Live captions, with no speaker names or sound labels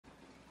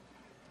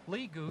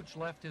Lee Gooch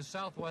left his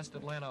southwest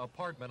Atlanta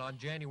apartment on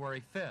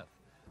January 5th.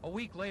 A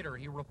week later,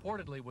 he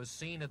reportedly was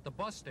seen at the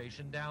bus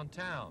station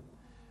downtown.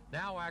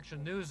 Now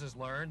Action News has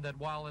learned that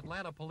while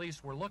Atlanta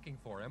police were looking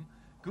for him,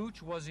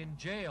 Gooch was in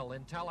jail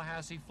in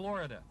Tallahassee,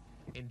 Florida.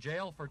 In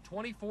jail for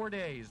 24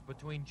 days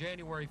between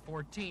January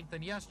 14th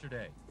and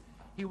yesterday.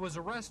 He was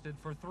arrested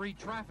for 3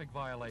 traffic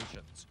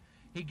violations.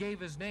 He gave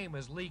his name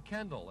as Lee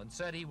Kendall and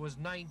said he was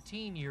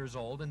 19 years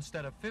old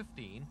instead of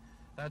 15.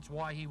 That's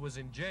why he was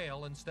in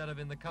jail instead of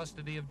in the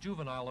custody of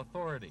juvenile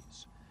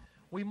authorities.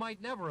 We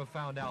might never have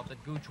found out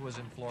that Gooch was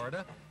in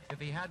Florida if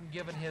he hadn't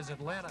given his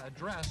Atlanta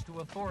address to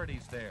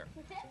authorities there.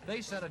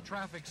 They sent a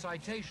traffic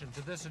citation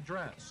to this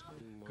address.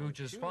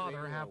 Gooch's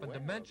father happened to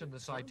mention the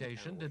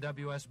citation to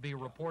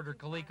WSB reporter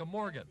Kalika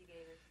Morgan.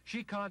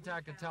 She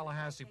contacted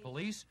Tallahassee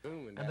police,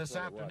 and this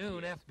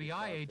afternoon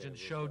FBI agents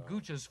showed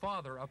Gooch's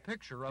father a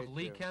picture of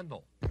Lee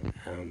Kendall.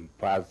 I'm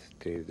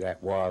positive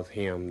that was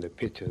him, the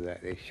picture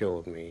that they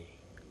showed me,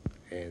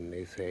 and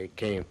they say it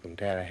came from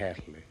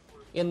Tallahassee.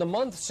 In the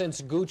month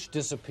since Gooch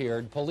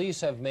disappeared,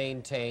 police have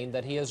maintained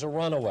that he is a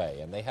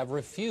runaway, and they have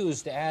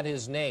refused to add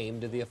his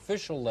name to the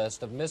official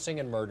list of missing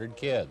and murdered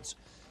kids.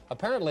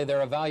 Apparently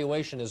their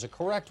evaluation is a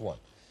correct one.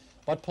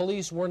 But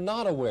police were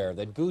not aware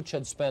that Gooch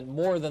had spent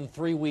more than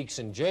 3 weeks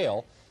in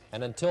jail,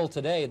 and until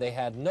today they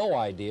had no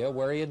idea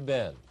where he had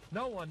been.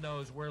 No one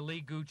knows where Lee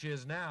Gooch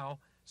is now.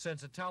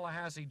 Since a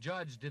Tallahassee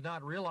judge did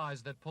not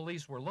realize that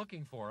police were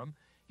looking for him,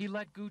 he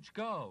let Gooch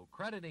go,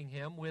 crediting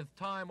him with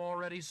time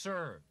already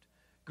served.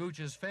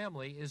 Gooch's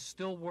family is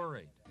still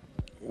worried.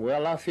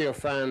 Well, I feel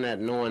fine that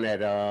knowing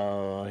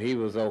that he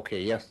was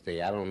okay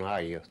yesterday. I don't know how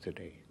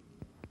yesterday.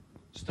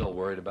 Still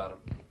worried about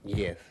him?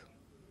 Yes.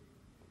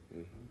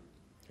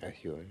 I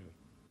sure am.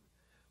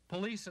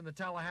 Police in the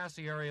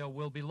Tallahassee area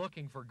will be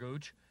looking for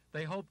Gooch.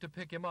 They hope to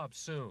pick him up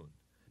soon.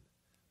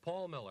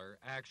 Paul Miller,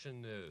 Action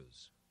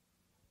News.